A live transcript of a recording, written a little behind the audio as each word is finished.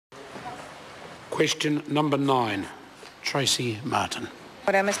Question number 9, Tracey Martin.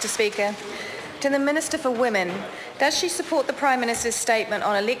 Order, Mr Speaker. To the Minister for Women, does she support the Prime Minister's statement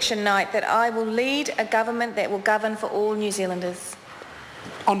on election night that I will lead a government that will govern for all New Zealanders?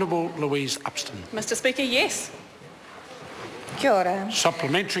 Honourable Louise Upston. Mr Speaker, yes. Kia ora.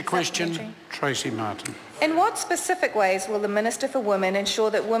 Supplementary question, Tracey Martin. In what specific ways will the Minister for Women ensure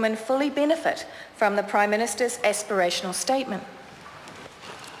that women fully benefit from the Prime Minister's aspirational statement?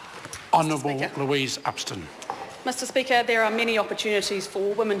 Honourable Louise Upston. Mr Speaker, there are many opportunities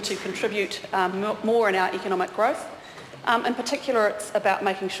for women to contribute more in our economic growth. In particular, it's about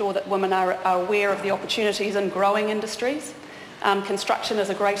making sure that women are aware of the opportunities in growing industries. Construction is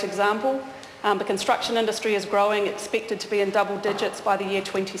a great example. The construction industry is growing, expected to be in double digits by the year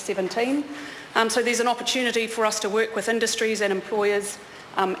 2017. So there's an opportunity for us to work with industries and employers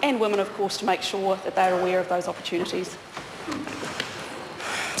and women, of course, to make sure that they're aware of those opportunities.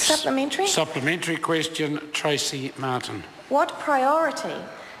 Supplementary? Supplementary question, Tracey Martin. What priority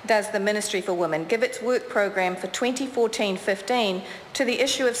does the Ministry for Women give its work programme for 2014-15 to the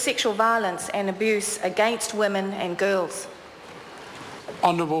issue of sexual violence and abuse against women and girls?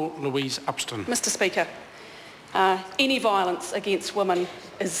 Honourable Louise Upston. Mr Speaker, any violence against women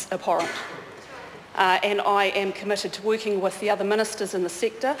is abhorrent. And I am committed to working with the other ministers in the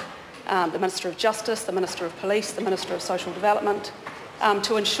sector, the Minister of Justice, the Minister of Police, the Minister of Social Development,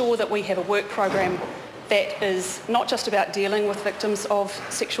 to ensure that we have a work programme that is not just about dealing with victims of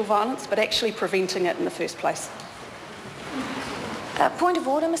sexual violence, but actually preventing it in the first place. Point of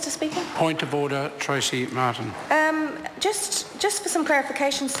order, Mr Speaker. Point of order, Tracey Martin. Just for some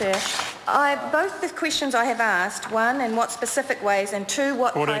clarification, sir, both the questions I have asked, one, in what specific ways, and two,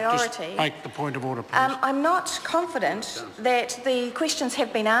 what priority... Just make the point of order, please. I'm not confident that the questions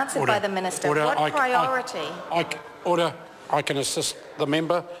have been answered by the Minister. What priority? I can assist the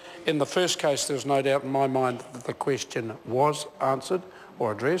member. In the first case, there's no doubt in my mind that the question was answered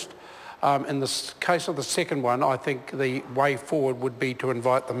or addressed. In the case of the second one, I think the way forward would be to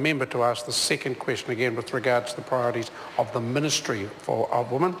invite the member to ask the second question again with regards to the priorities of the Ministry of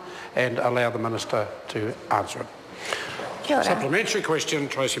Women and allow the Minister to answer it. Kia ora. Supplementary question,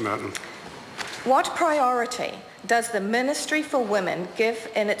 Tracey Martin. What priority does the Ministry for Women give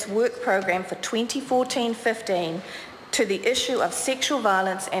in its work programme for 2014-15 to the issue of sexual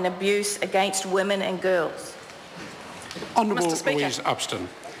violence and abuse against women and girls? Honourable Louise Upston.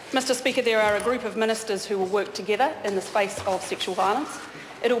 Mr Speaker, there are a group of ministers who will work together in the space of sexual violence.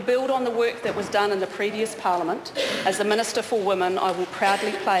 It will build on the work that was done in the previous Parliament. As the Minister for Women, I will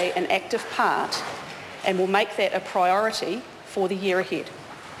proudly play an active part and will make that a priority for the year ahead.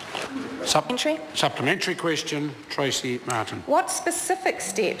 Supplementary question, Tracey Martin. What specific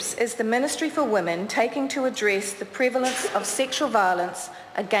steps is the Ministry for Women taking to address the prevalence of sexual violence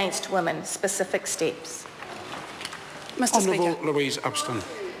against women? Specific steps. Mr Honourable Speaker. Louise Upston.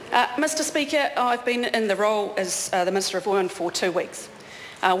 Mr Speaker, I've been in the role as the Minister of Women for 2 weeks.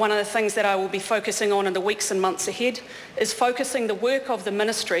 One of the things that I will be focusing on in the weeks and months ahead is focusing the work of the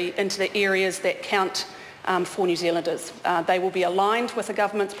Ministry into the areas that count for New Zealanders. They will be aligned with the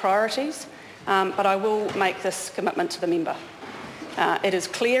government's priorities, but I will make this commitment to the member. It is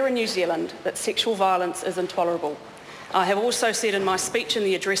clear in New Zealand that sexual violence is intolerable. I have also said in my speech in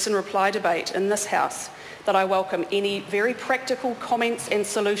the address and reply debate in this House that I welcome any very practical comments and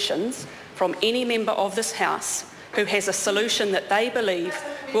solutions from any member of this House who has a solution that they believe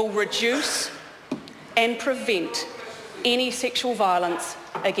will reduce and prevent any sexual violence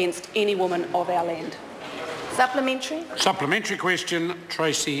against any woman of our land. Supplementary? Supplementary question,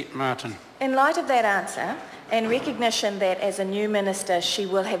 Tracey Martin. In light of that answer, and recognition that as a new Minister she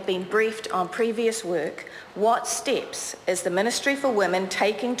will have been briefed on previous work, what steps is the Ministry for Women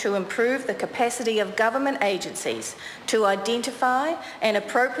taking to improve the capacity of government agencies to identify and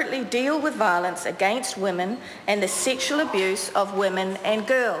appropriately deal with violence against women and the sexual abuse of women and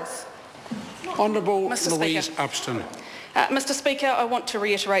girls? Honourable Louise Upston. Mr Speaker, I want to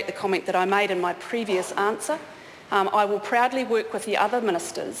reiterate the comment that I made in my previous answer. I will proudly work with the other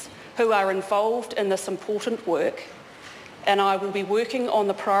ministers who are involved in this important work, and I will be working on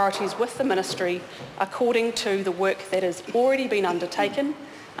the priorities with the Ministry according to the work that has already been undertaken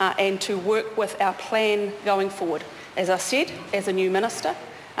and to work with our plan going forward. As I said, as a new Minister,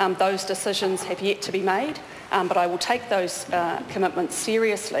 those decisions have yet to be made, but I will take those commitments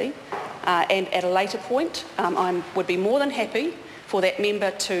seriously and at a later point I would be more than happy for that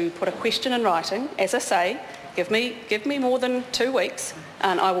member to put a question in writing. As I say, give me more than 2 weeks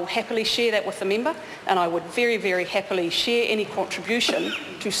and I will happily share that with the member, and I would very, very happily share any contribution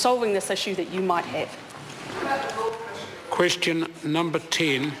to solving this issue that you might have. Question number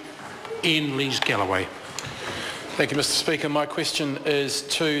 10, Ian Lees-Galloway. Thank you, Mr Speaker. My question is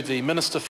to the Minister